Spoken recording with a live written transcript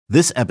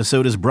This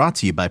episode is brought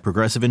to you by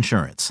Progressive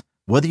Insurance.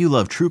 Whether you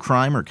love true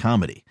crime or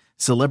comedy,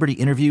 celebrity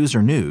interviews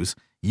or news,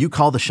 you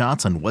call the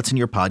shots on what's in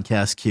your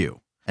podcast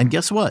queue. And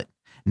guess what?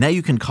 Now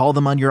you can call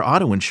them on your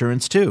auto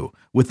insurance too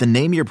with the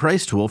Name Your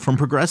Price tool from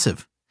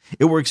Progressive.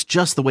 It works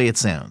just the way it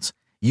sounds.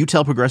 You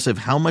tell Progressive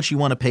how much you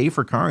want to pay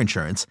for car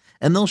insurance,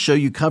 and they'll show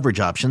you coverage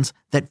options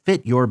that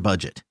fit your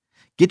budget.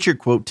 Get your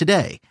quote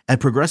today at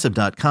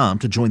Progressive.com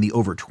to join the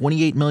over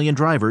 28 million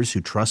drivers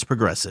who trust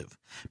Progressive.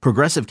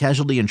 Progressive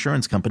Casualty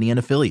Insurance Company and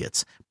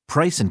Affiliates.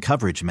 Price and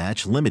coverage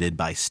match limited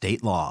by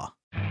state law.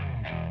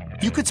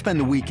 You could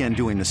spend the weekend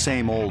doing the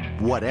same old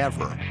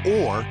whatever,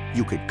 or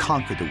you could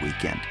conquer the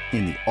weekend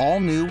in the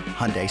all-new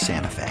Hyundai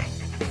Santa Fe.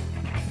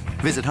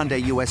 Visit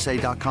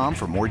HyundaiUSA.com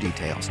for more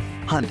details.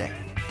 Hyundai,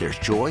 there's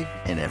joy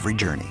in every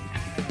journey.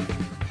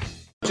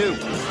 Two.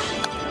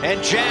 And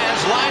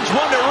Jazz lines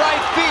one to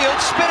right field,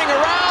 spinning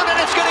around, and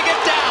it's going to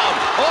get down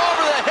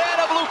over the head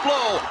of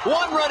Luplow.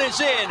 One run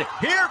is in.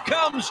 Here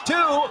comes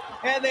two,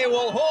 and they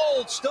will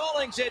hold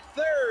Stallings at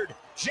third.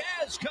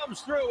 Jazz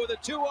comes through with a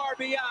 2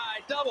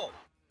 RBI double.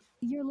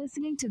 You're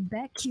listening to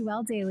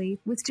BetQL Daily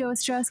with Joe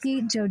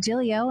Ostrowski, Joe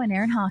Giglio, and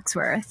Aaron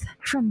Hawksworth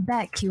from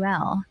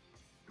BetQL.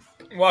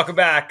 Welcome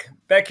back.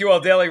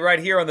 BetQL Daily right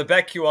here on the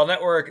BetQL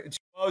Network.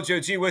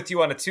 Joe G with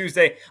you on a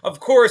Tuesday. Of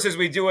course, as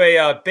we do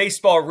a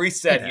baseball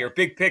reset here,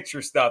 big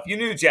picture stuff. You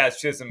knew Jazz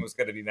Chisholm was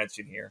going to be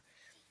mentioned here.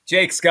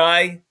 Jake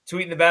Sky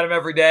tweeting about him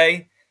every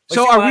day.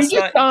 So are we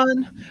just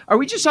on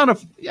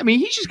I mean,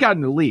 he just got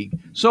in the league.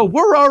 So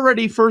we're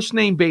already first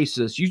name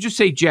basis. You just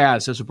say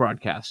Jazz as a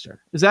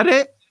broadcaster. Is that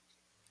it?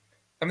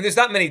 I mean,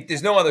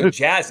 there's no other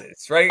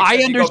Jazzes, right? I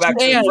understand. You go back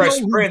to the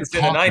Fresh Prince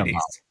in the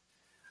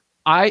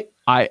 90s.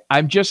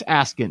 I'm just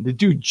asking. The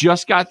dude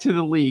just got to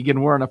the league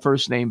and we're on a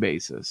first name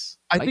basis.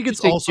 I think it's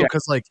also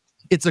because like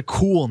it's a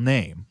cool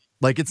name.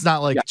 Like it's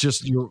not like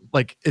just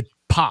it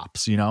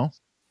pops, you know?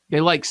 They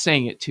like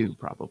saying it too,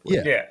 probably.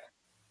 Yeah.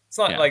 It's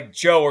not like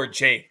Joe or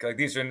Jake. Like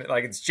these are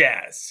like it's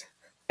Jazz.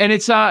 And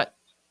it's for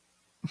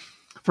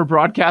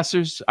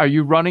broadcasters, are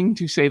you running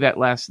to say that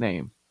last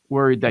name?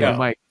 Worried that you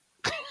might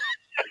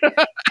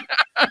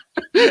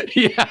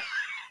Yeah.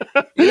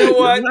 You know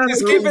what?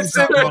 Just keep it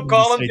simple.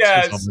 Call him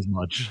Jazz.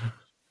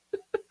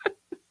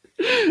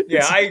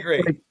 Yeah, I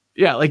agree.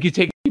 Like you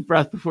take a deep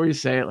breath before you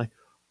say it. Like,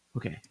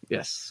 okay,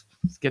 yes,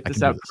 let's get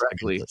this out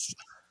correctly.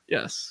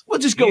 Yes, we'll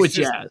just go with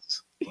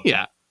Jazz.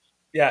 Yeah.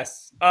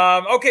 Yes.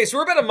 Okay, so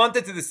we're about a month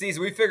into the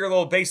season. We figure a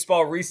little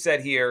baseball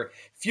reset here.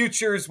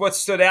 Futures, what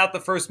stood out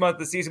the first month of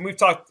the season. We've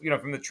talked,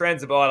 from the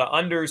trends of a lot of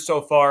unders so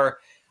far.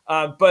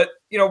 But,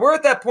 we're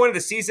at that point of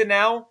the season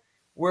now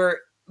where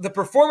the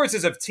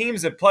performances of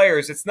teams and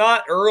players, it's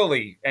not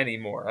early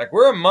anymore. Like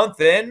we're a month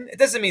in. It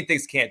doesn't mean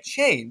things can't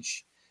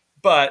change,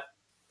 but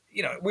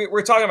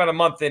we're talking about a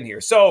month in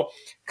here. So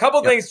a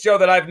couple things, Joe,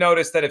 that I've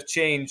noticed that have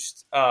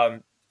changed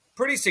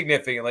pretty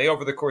significantly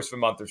over the course of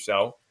a month or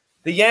so.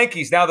 The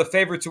Yankees, now the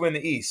favorite to win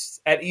the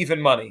East at even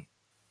money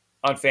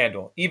on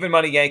FanDuel. Even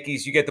money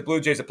Yankees, you get the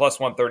Blue Jays at plus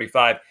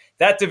 135.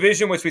 That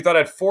division, which we thought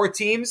had 4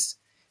 teams,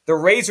 the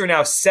Rays are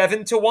now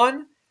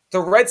 7-1.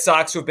 The Red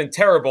Sox, who have been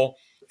terrible,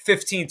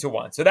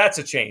 15-1. So that's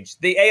a change.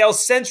 The AL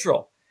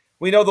Central,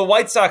 we know the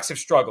White Sox have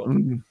struggled.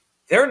 Mm-hmm.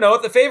 They're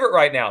not the favorite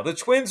right now. The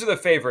Twins are the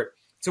favorite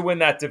to win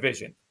that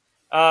division.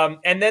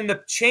 And then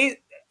the change,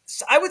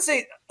 I would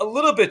say a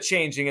little bit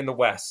changing in the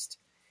West.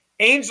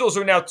 Angels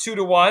are now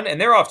 2-1, and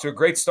they're off to a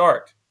great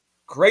start.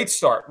 Great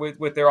start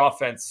with their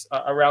offense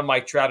around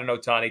Mike Trout and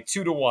Ohtani,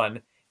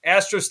 2-1.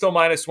 Astros still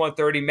minus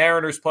 130,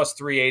 Mariners plus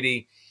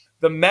 380.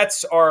 The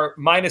Mets are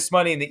minus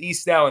money in the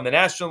East now in the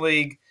National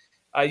League.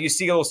 You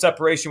see a little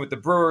separation with the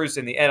Brewers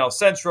in the NL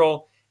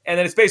Central, and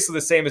then it's basically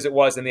the same as it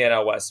was in the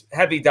NL West.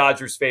 Heavy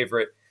Dodgers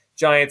favorite,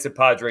 Giants and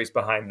Padres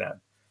behind them.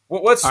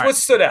 What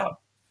stood out?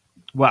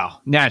 Well,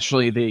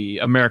 naturally the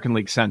American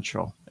League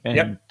Central,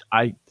 and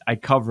I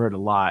cover it a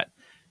lot.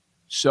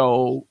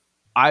 So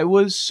I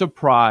was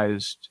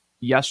surprised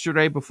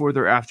yesterday before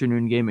their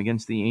afternoon game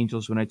against the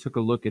Angels when I took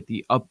a look at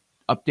the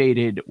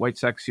updated White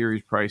Sox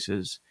series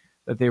prices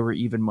that they were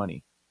even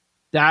money.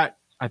 That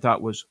I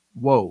thought was,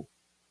 whoa,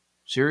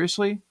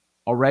 seriously?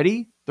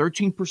 Already?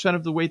 13%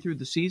 of the way through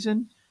the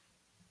season?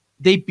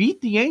 They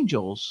beat the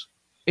Angels.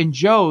 And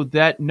Joe,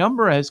 that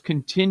number has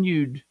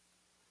continued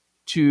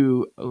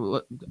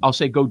to, I'll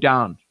say, go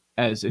down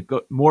as it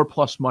go more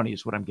plus money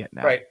is what I'm getting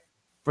at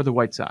for the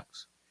White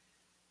Sox.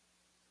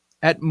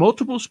 At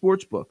multiple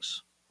sports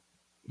books,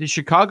 the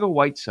Chicago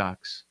White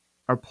Sox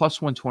are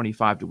plus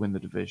 125 to win the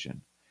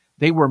division.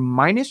 They were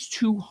minus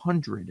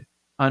 200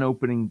 on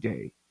opening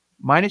day,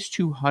 minus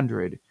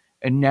 200,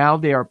 and now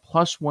they are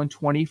plus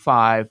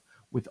 125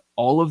 with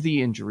all of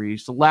the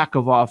injuries, the lack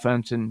of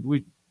offense, and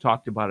we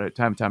talked about it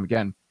time and time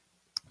again.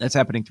 That's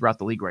happening throughout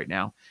the league right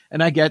now.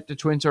 And I get the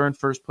Twins are in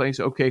first place.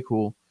 Okay,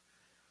 cool.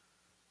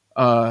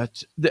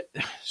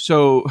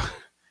 So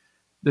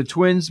the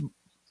Twins,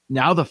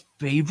 now the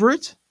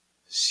favorite?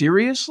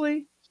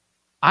 Seriously?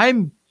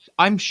 I'm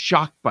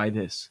shocked by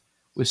this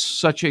with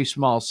such a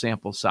small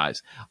sample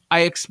size. I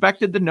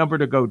expected the number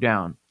to go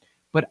down,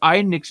 but I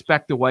didn't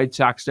expect the White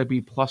Sox to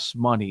be plus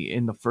money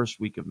in the first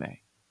week of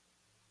May.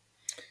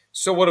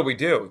 So what do we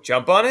do?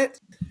 Jump on it?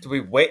 Do we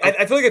wait?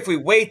 I feel like if we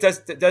wait,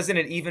 doesn't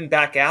it even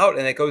back out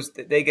and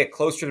they get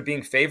closer to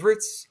being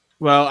favorites?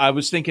 Well, I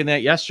was thinking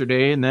that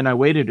yesterday, and then I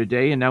waited a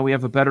day, and now we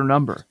have a better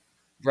number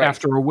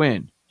after a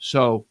win.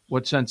 So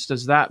what sense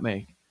does that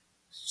make?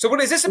 So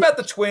what is this about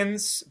the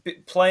Twins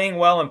playing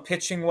well and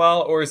pitching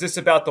well, or is this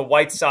about the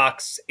White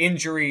Sox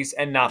injuries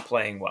and not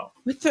playing well?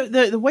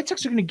 The White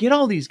Sox are going to get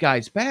all these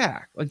guys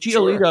back. Like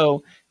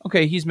Giolito,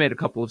 okay, he's made a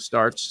couple of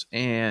starts,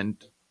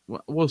 and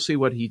we'll see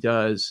what he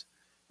does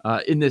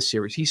in this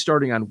series. He's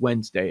starting on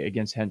Wednesday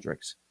against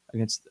Hendricks. They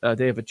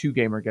have a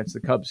 2-gamer against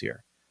the Cubs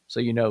here. So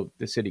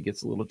the city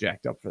gets a little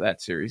jacked up for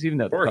that series, even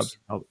though the Cubs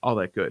are all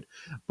that good.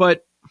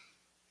 But,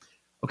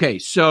 okay,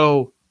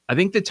 so I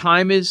think the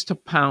time is to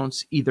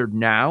pounce either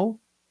now,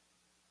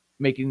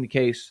 making the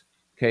case,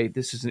 okay,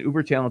 this is an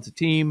uber-talented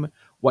team.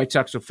 White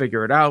Sox will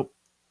figure it out.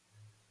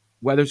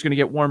 Weather's going to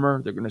get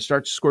warmer. They're going to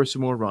start to score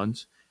some more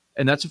runs.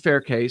 And that's a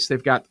fair case.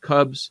 They've got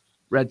Cubs,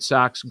 Red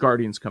Sox,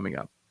 Guardians coming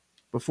up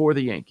before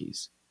the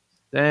Yankees.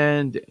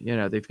 Then,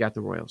 they've got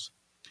the Royals.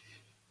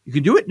 You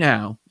can do it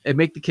now and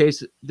make the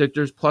case that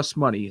there's plus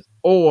money,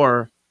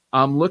 or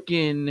I'm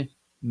looking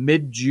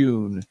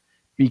mid-June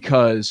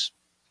because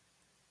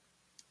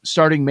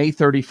starting May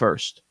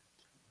 31st,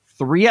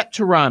 3 at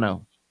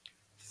Toronto,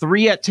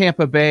 3 at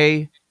Tampa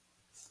Bay,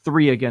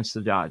 3 against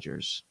the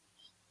Dodgers.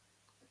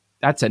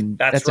 That's a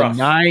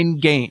 9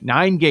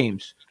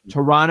 games.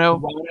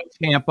 Toronto,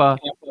 Tampa,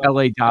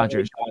 LA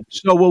Dodgers.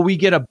 So will we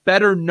get a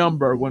better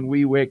number when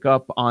we wake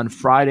up on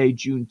Friday,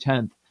 June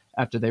 10th,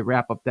 after they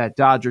wrap up that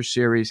Dodgers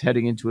series,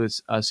 heading into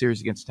a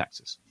series against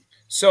Texas?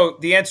 So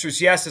the answer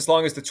is yes, as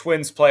long as the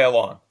Twins play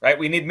along, right?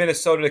 We need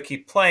Minnesota to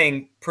keep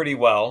playing pretty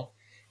well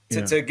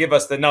to give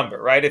us the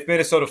number, right? If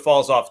Minnesota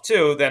falls off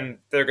too, then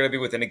they're going to be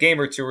within a game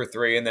or 2 or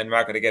 3, and then we're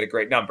not going to get a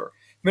great number.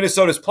 If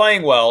Minnesota's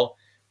playing well,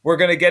 we're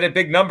going to get a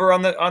big number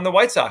on the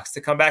White Sox to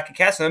come back and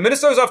catch them.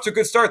 Minnesota's off to a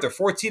good start. They're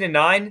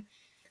 14-9.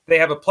 They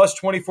have a plus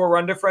 24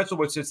 run differential,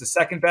 which is the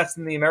second best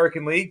in the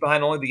American League,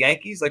 behind only the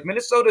Yankees. Like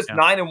Minnesota's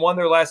 9-1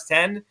 their last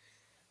 10.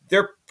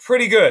 They're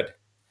pretty good.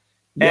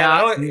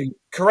 Yeah, and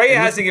Correa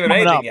hasn't given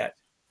anything yet.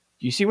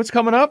 Do you see what's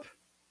coming up?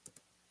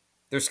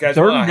 Their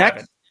schedule.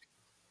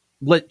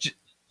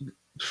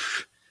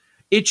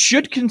 It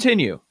should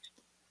continue.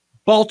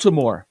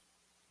 Baltimore,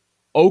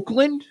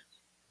 Oakland.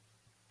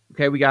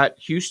 Okay, we got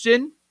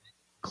Houston,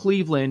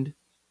 Cleveland,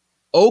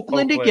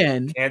 Oakland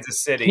again,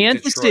 Kansas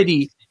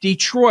City,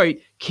 Detroit,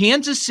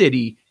 Kansas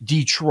City,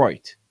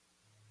 Detroit.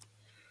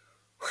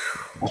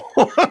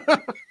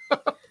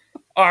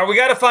 All right, we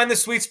got to find the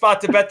sweet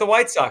spot to bet the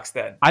White Sox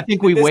then. I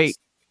think we wait.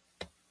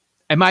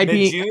 Am I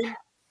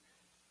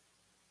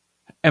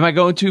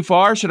going too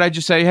far? Should I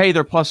just say, hey,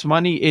 they're plus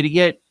money,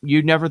 idiot?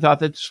 You never thought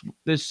that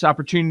this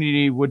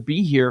opportunity would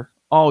be here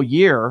all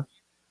year.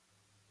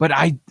 But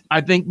I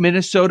think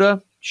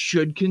Minnesota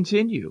should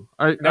continue.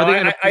 I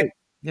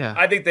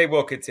think they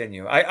will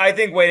continue. I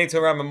think waiting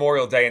till around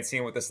Memorial Day and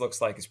seeing what this looks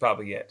like is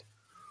probably it.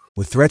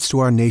 With threats to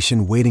our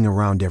nation waiting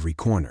around every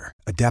corner,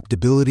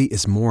 adaptability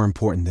is more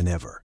important than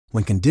ever.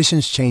 When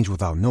conditions change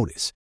without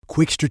notice,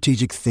 quick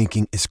strategic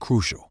thinking is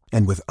crucial.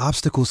 And with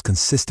obstacles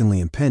consistently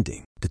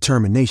impending,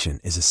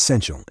 determination is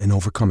essential in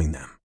overcoming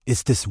them.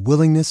 It's this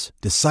willingness,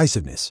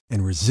 decisiveness,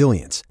 and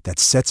resilience that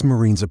sets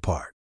Marines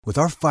apart. With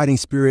our fighting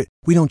spirit,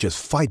 we don't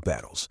just fight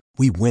battles,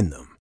 we win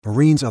them.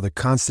 Marines are the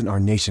constant our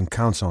nation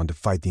counts on to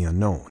fight the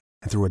unknown.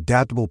 And through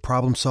adaptable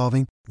problem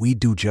solving, we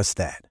do just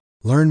that.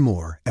 Learn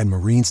more at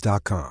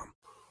marines.com.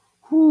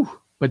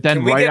 But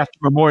then after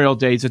Memorial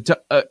Day,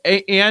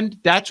 and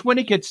that's when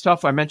it gets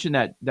tough. I mentioned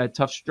that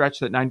tough stretch,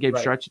 that 9-game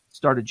stretch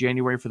started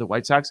January for the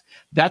White Sox.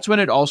 That's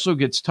when it also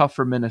gets tough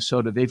for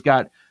Minnesota. They've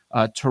got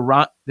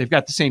Toronto. They've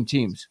got the same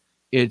teams.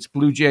 It's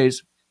Blue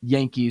Jays,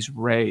 Yankees,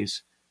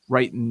 Rays,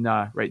 right in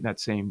that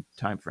same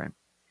time frame.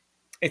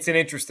 It's an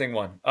interesting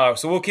one.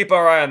 So we'll keep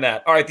our eye on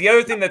that. All right. The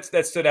other thing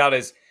that stood out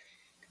is,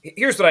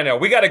 here's what I know.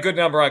 We got a good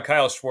number on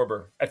Kyle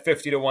Schwarber at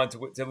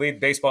 50-1 to lead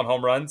baseball in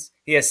home runs.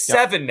 He has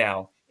 7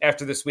 now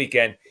after this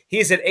weekend.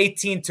 He's at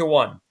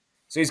 18-1.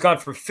 So he's gone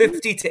from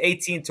 50 to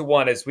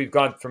 18-1 as we've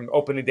gone from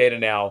opening day to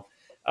now.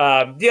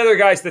 The other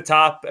guy's the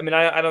top. I mean,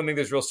 I don't think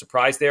there's real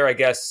surprise there. I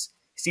guess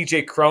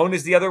CJ Cron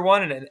is the other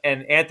one,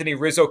 and Anthony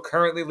Rizzo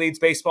currently leads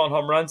baseball in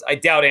home runs. I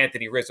doubt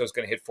Anthony Rizzo is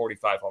going to hit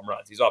 45 home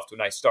runs. He's off to a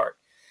nice start.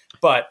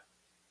 But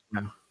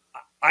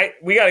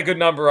we got a good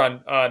number on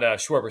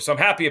Schwarber, so I'm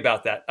happy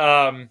about that.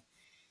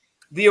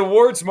 The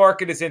awards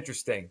market is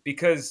interesting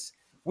because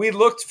we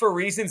looked for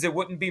reasons it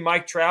wouldn't be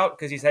Mike Trout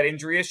because he's had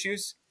injury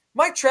issues.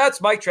 Mike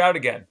Trout's Mike Trout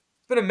again.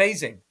 It's been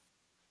amazing.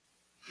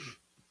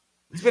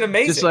 It's been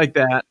amazing. Just like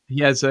that.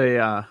 He has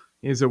a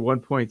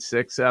 1.6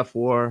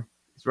 F4.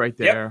 He's right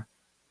there.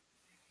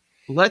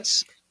 Yep.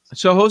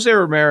 So Jose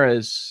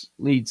Ramirez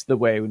leads the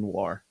way in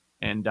WAR,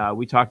 and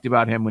we talked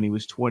about him when he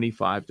was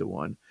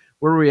 25-1.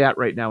 Where are we at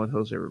right now with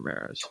Jose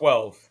Ramirez?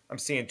 12. I'm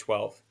seeing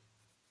 12.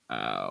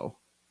 Oh,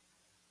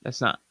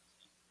 that's not.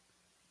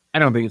 I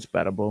don't think it's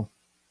bettable.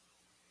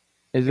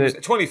 Is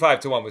it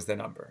 25-1 was the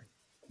number?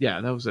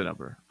 Yeah, that was the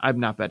number. I'm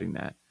not betting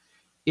that.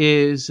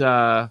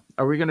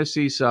 Are we going to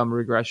see some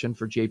regression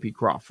for J.P.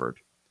 Crawford,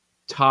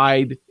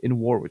 tied in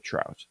war with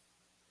Trout?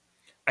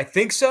 I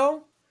think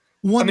so.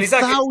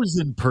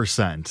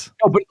 1,000%.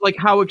 Oh, but like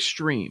how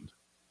extreme?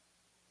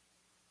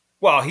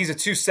 Well, he's a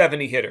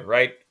 270 hitter,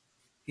 right?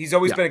 He's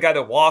always been a guy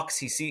that walks.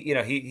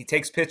 He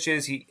takes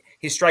pitches.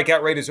 His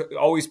strikeout rate has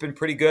always been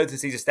pretty good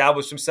since he's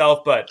established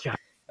himself. But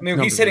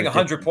he's hitting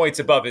 100 points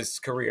above his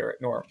career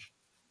at norm.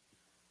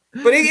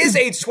 But he is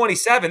age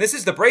 27. This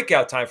is the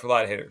breakout time for a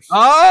lot of hitters.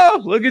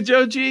 Oh, look at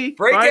Joe G.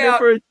 Breakout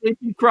for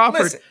J.P.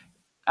 Crawford. Listen,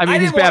 I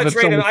didn't want to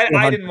trade him.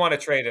 I didn't want to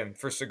trade him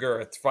for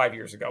Segura 5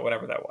 years ago,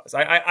 whatever that was.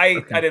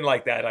 I didn't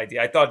like that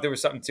idea. I thought there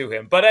was something to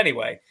him. But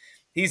anyway,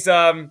 he's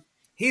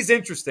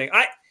interesting.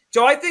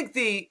 Joe, I think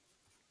the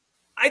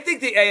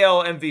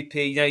AL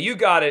MVP, you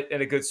got it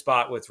in a good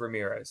spot with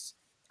Ramirez.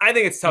 I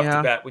think it's tough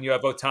to bet when you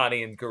have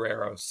Ohtani and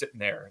Guerrero sitting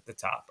there at the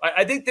top.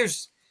 I think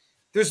there's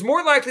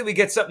more likely we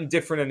get something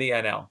different in the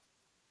NL.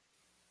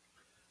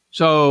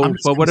 So,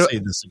 say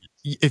this.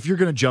 If you're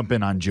going to jump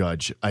in on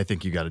Judge, I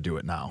think you got to do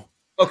it now.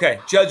 Okay,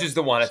 Judge is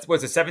the one.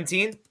 Was it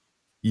 17?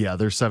 Yeah,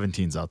 there's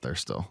 17s out there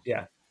still.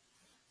 Yeah.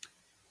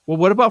 Well,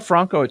 what about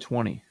Franco at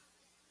 20?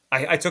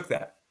 I took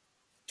that.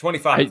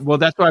 25. Well,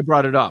 that's why I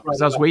brought it up,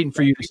 because I was waiting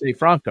for you to say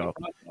Franco,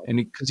 and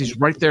because he's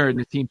right there in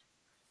the team.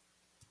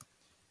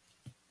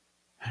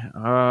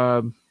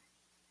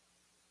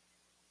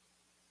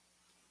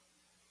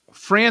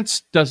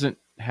 France doesn't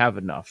have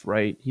enough,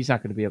 right? He's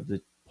not going to be able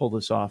to pull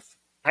this off.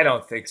 I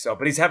don't think so,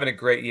 but he's having a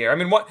great year. I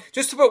mean,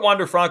 just to put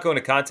Wander Franco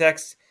into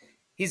context,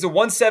 he's a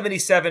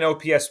 177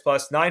 OPS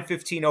plus,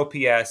 915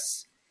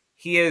 OPS.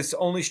 He has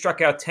only struck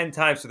out 10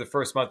 times for the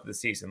first month of the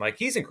season. Like,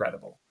 he's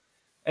incredible.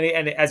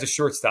 And as a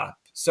shortstop.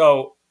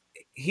 So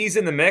he's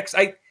in the mix.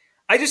 I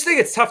just think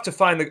it's tough to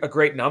find a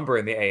great number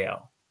in the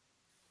AL.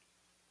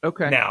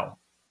 Okay. Now,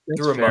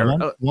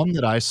 one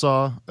that I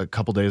saw a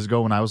couple days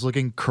ago when I was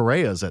looking,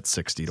 Correa's at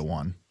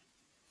 60-1.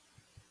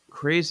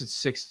 Correa's at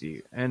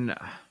 60, and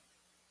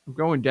I'm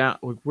going down.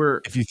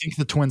 If you think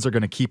the Twins are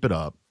going to keep it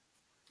up,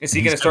 is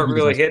he going to start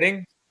really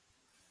hitting?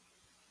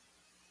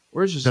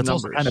 Where's his That's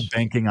numbers? Also kind of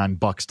banking on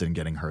Buxton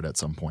getting hurt at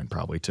some point,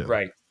 probably too.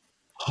 Right.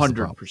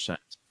 100%.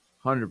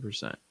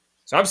 100%.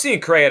 So I'm seeing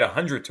Correa at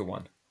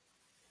 100-1.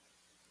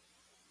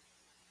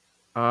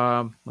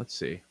 Let's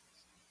see.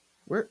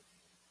 Where?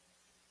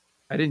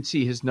 I didn't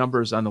see his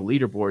numbers on the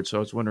leaderboard, so I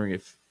was wondering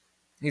if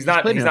he's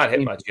not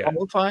hit much yet.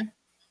 Qualify?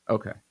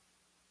 Okay.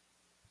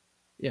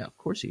 Yeah, of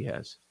course he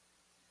has.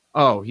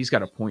 Oh, he's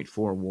got a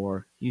 0.4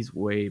 WAR. He's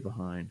way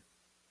behind.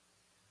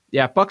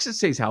 Yeah, if Buxton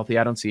stays healthy,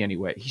 I don't see any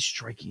way. He's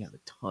striking out a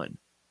ton.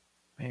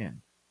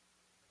 Man.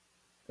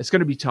 It's going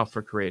to be tough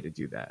for Correa to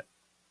do that.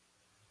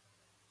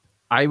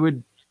 I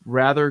would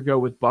rather go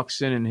with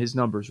Buxton, and his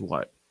numbers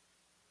what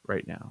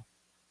right now?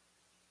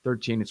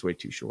 13 is way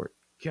too short.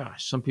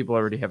 Gosh, some people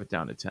already have it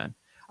down to 10.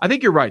 I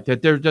think you're right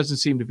that there doesn't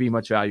seem to be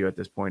much value at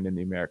this point in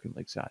the American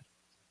League side.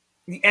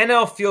 The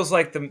NL feels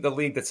like the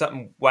league that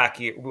something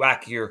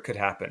wackier could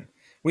happen.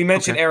 We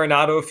mentioned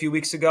Arenado a few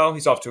weeks ago.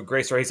 He's off to a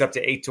great start. He's up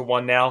to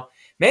 8-1 now.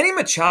 Manny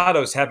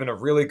Machado's having a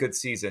really good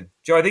season.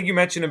 Joe, I think you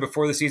mentioned him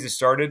before the season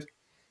started.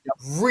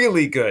 Yep.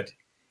 Really good.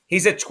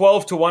 He's at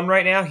 12-1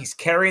 right now. He's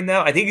carrying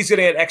them. I think he's going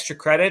to get extra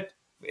credit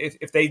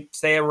if they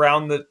stay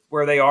around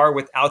where they are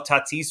without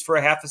Tatis for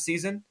a half a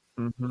season.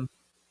 Mm-hmm.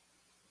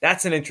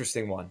 That's an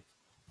interesting one.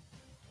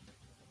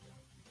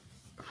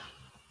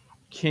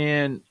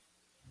 Did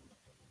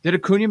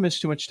Acuna miss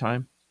too much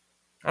time?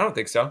 I don't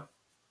think so.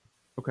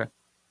 Okay.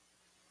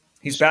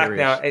 He's back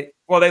now.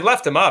 Well, they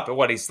left him up at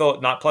what? He's still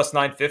not plus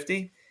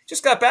 950?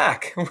 Just got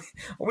back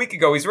a week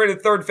ago. He's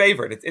rated third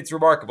favorite. It's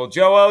remarkable.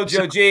 Joe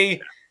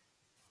G.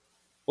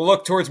 We'll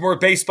look towards more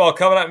baseball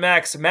coming up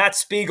next. Matt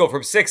Spiegel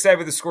from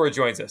 670 The Score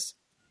joins us.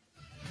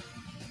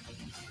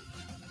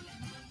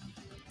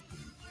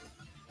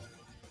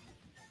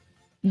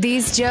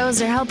 These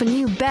Joes are helping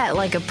you bet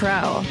like a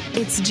pro.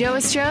 It's Joe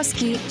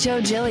Ostrowski,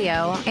 Joe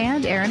Giglio,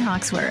 and Aaron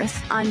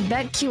Hawksworth on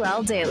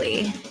BetQL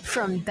Daily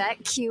from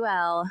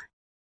BetQL.